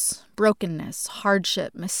 abuse, brokenness,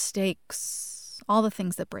 hardship, mistakes, all the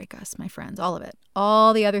things that break us, my friends, all of it.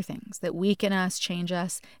 All the other things that weaken us, change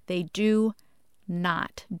us, they do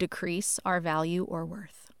not decrease our value or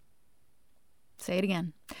worth. Say it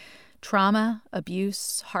again. Trauma,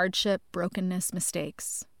 abuse, hardship, brokenness,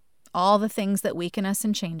 mistakes, all the things that weaken us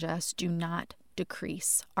and change us do not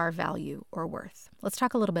decrease our value or worth. Let's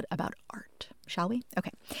talk a little bit about art, shall we?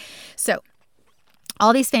 Okay. So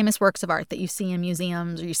All these famous works of art that you see in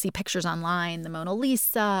museums or you see pictures online, the Mona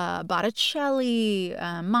Lisa, Botticelli,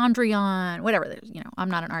 Mondrian, whatever. I'm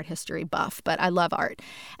not an art history buff, but I love art.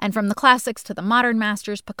 And from the classics to the modern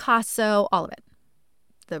masters, Picasso, all of it.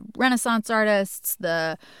 The Renaissance artists,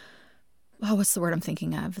 what's the word I'm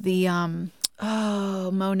thinking of?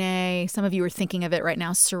 Monet. Some of you are thinking of it right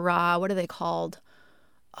now. Seurat. What are they called?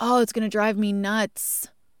 Oh, it's going to drive me nuts.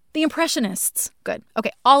 The Impressionists. Good.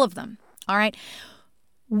 Okay, all of them. All right.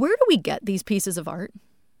 Where do we get these pieces of art?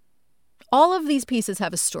 All of these pieces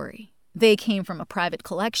have a story. They came from a private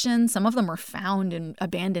collection. Some of them were found in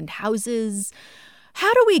abandoned houses.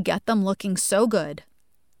 How do we get them looking so good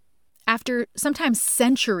after sometimes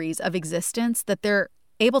centuries of existence that they're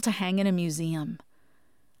able to hang in a museum?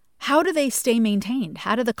 How do they stay maintained?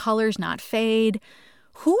 How do the colors not fade?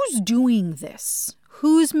 Who's doing this?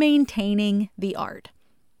 Who's maintaining the art?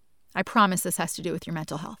 I promise this has to do with your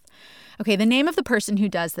mental health. Okay, the name of the person who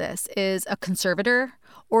does this is a conservator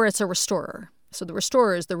or it's a restorer. So the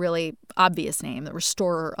restorer is the really obvious name, the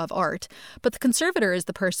restorer of art. But the conservator is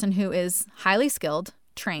the person who is highly skilled,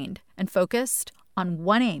 trained, and focused on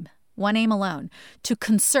one aim alone, to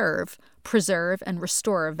conserve, preserve, and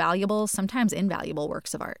restore valuable, sometimes invaluable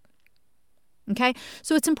works of art. Okay,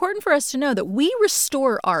 so it's important for us to know that we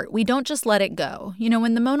restore art. We don't just let it go.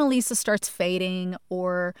 When the Mona Lisa starts fading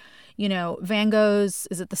or, Van Gogh's,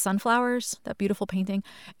 is it the Sunflowers, that beautiful painting?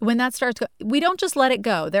 When that starts, we don't just let it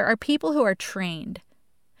go. There are people who are trained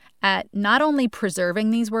at not only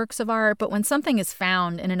preserving these works of art, but when something is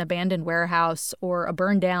found in an abandoned warehouse or a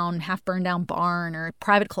half burned down barn or a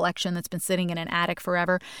private collection that's been sitting in an attic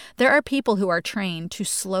forever, there are people who are trained to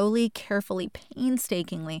slowly, carefully,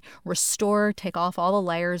 painstakingly restore, take off all the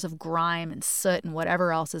layers of grime and soot and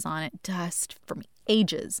whatever else is on it, dust from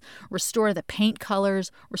ages, restore the paint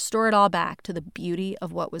colors, restore it all back to the beauty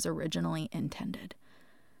of what was originally intended.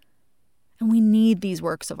 And we need these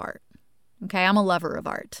works of art. Okay, I'm a lover of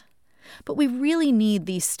art. But we really need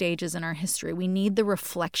these stages in our history. We need the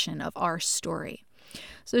reflection of our story.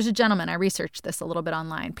 So there's a gentleman, I researched this a little bit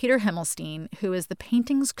online, Peter Himmelstein, who is the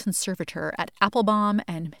paintings conservator at Applebaum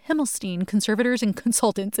and Himmelstein Conservators and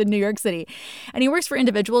Consultants in New York City. And he works for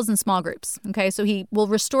individuals and small groups. Okay, so he will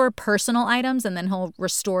restore personal items and then he'll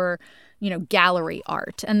restore, gallery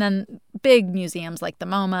art. And then big museums like the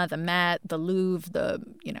MoMA, the Met, the Louvre,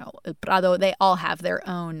 El Prado, they all have their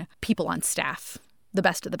own people on staff, the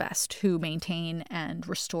best of the best, who maintain and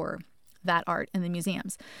restore that art in the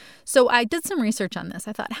museums. So I did some research on this.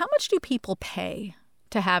 I thought, how much do people pay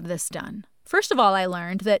to have this done? First of all, I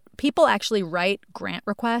learned that people actually write grant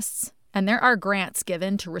requests, and there are grants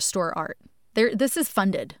given to restore art. This is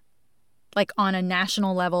funded, like on a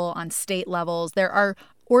national level, on state levels. There are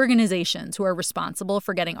organizations who are responsible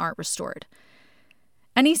for getting art restored.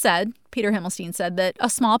 And Peter Himmelstein said that a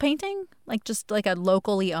small painting, just like a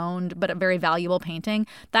locally owned but a very valuable painting,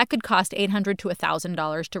 that could cost $800 to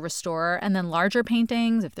 $1,000 to restore. And then larger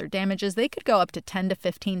paintings, if they're damages, they could go up to $10,000 to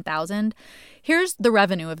 $15,000. Here's the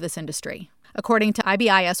revenue of this industry. According to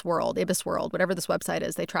IBIS World, whatever this website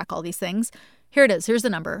is, they track all these things. Here it is. Here's the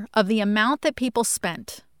number of the amount that people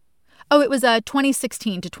spent. Oh, it was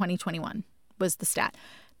 2016 to 2021 was the stat.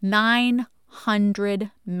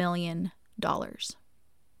 $900 million.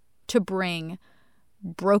 To bring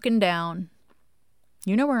broken down,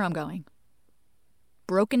 you know where I'm going,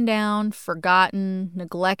 broken down, forgotten,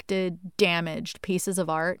 neglected, damaged pieces of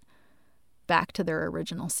art back to their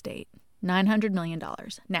original state. $900 million.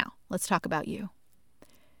 Now, let's talk about you.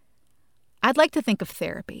 I'd like to think of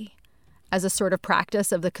therapy as a sort of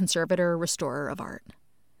practice of the conservator restorer of art.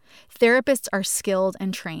 Therapists are skilled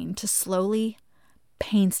and trained to slowly,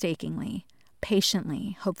 painstakingly,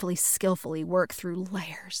 patiently, hopefully skillfully work through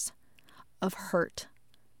layers of hurt,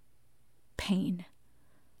 pain,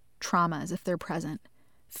 traumas if they're present,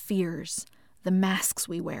 fears, the masks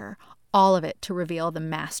we wear, all of it to reveal the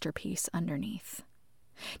masterpiece underneath.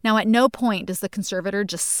 Now, at no point does the conservator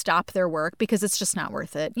just stop their work because it's just not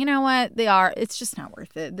worth it. You know what? It's just not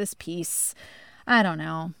worth it. This piece, I don't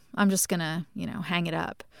know. I'm just going to, hang it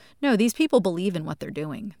up. No, these people believe in what they're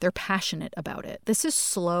doing. They're passionate about it. This is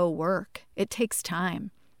slow work. It takes time.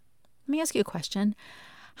 Let me ask you a question.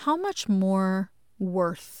 How much more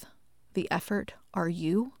worth the effort are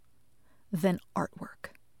you than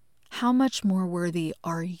artwork? How much more worthy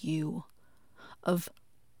are you of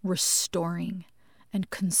restoring and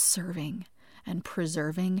conserving and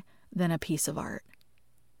preserving than a piece of art?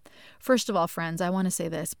 First of all, friends, I want to say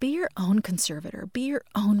this. Be your own conservator. Be your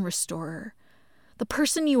own restorer. The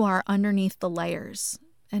person you are underneath the layers.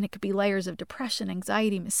 And it could be layers of depression,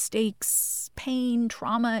 anxiety, mistakes, pain,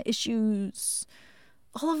 trauma, issues,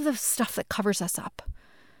 all of the stuff that covers us up.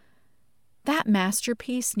 That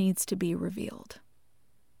masterpiece needs to be revealed.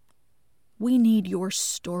 We need your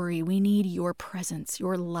story. We need your presence,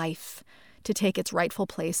 your life to take its rightful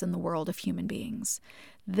place in the world of human beings.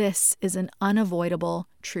 This is an unavoidable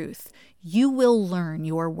truth. You will learn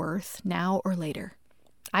your worth now or later.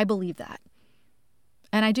 I believe that.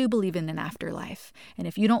 And I do believe in an afterlife. And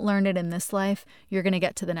if you don't learn it in this life, you're going to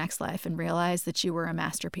get to the next life and realize that you were a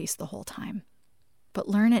masterpiece the whole time. But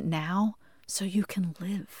learn it now so you can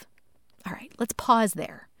live. All right, let's pause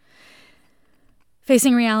there.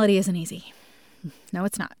 Facing reality isn't easy. No,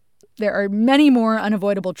 it's not. There are many more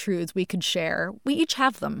unavoidable truths we could share. We each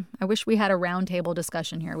have them. I wish we had a roundtable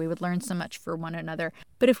discussion here. We would learn so much from one another.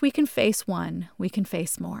 But if we can face one, we can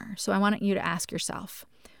face more. So I want you to ask yourself,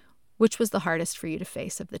 which was the hardest for you to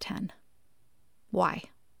face of the 10? Why?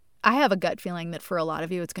 I have a gut feeling that for a lot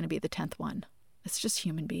of you, it's going to be the 10th one. It's just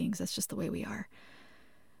human beings. That's just the way we are.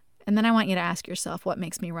 And then I want you to ask yourself, what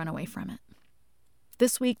makes me run away from it?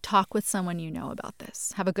 This week, talk with someone you know about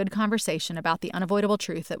this. Have a good conversation about the unavoidable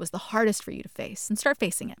truth that was the hardest for you to face and start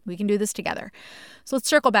facing it. We can do this together. So let's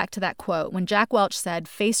circle back to that quote. When Jack Welch said,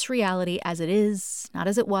 "Face reality as it is, not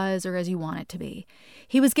as it was or as you want it to be,"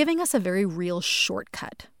 he was giving us a very real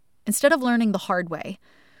shortcut. Instead of learning the hard way,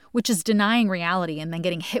 which is denying reality and then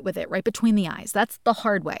getting hit with it right between the eyes. That's the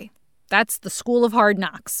hard way. That's the school of hard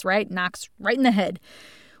knocks, right? Knocks right in the head.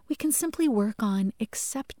 We can simply work on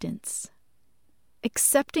acceptance.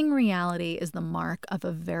 Accepting reality is the mark of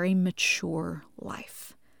a very mature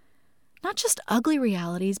life. Not just ugly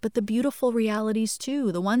realities, but the beautiful realities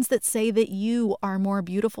too. The ones that say that you are more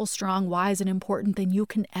beautiful, strong, wise, and important than you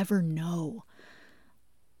can ever know.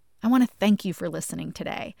 I want to thank you for listening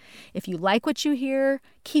today. If you like what you hear,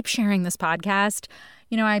 keep sharing this podcast.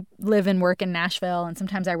 You know, I live and work in Nashville, and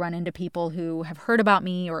sometimes I run into people who have heard about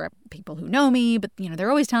me or people who know me, but, you know, they're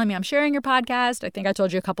always telling me I'm sharing your podcast. I think I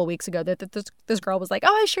told you a couple weeks ago that this girl was like,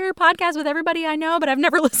 "Oh, I share your podcast with everybody I know, but I've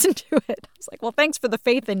never listened to it." I was like, well, thanks for the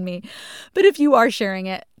faith in me. But if you are sharing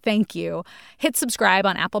it, thank you. Hit subscribe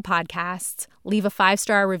on Apple Podcasts, leave a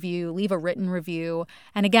 5-star review, leave a written review.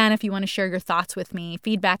 And again, if you want to share your thoughts with me,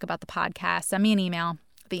 feedback about the podcast, send me an email.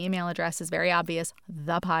 The email address is very obvious,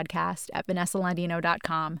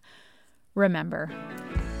 thepodcast@vanessalandino.com. Remember,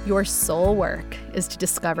 your soul work is to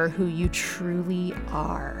discover who you truly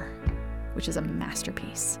are, which is a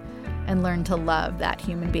masterpiece, and learn to love that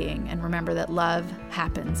human being. And remember that love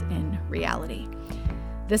happens in reality.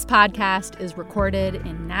 This podcast is recorded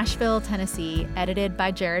in Nashville, Tennessee, edited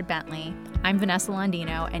by Jared Bentley. I'm Vanessa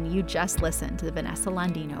Landino, and you just listened to the Vanessa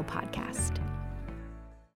Landino podcast.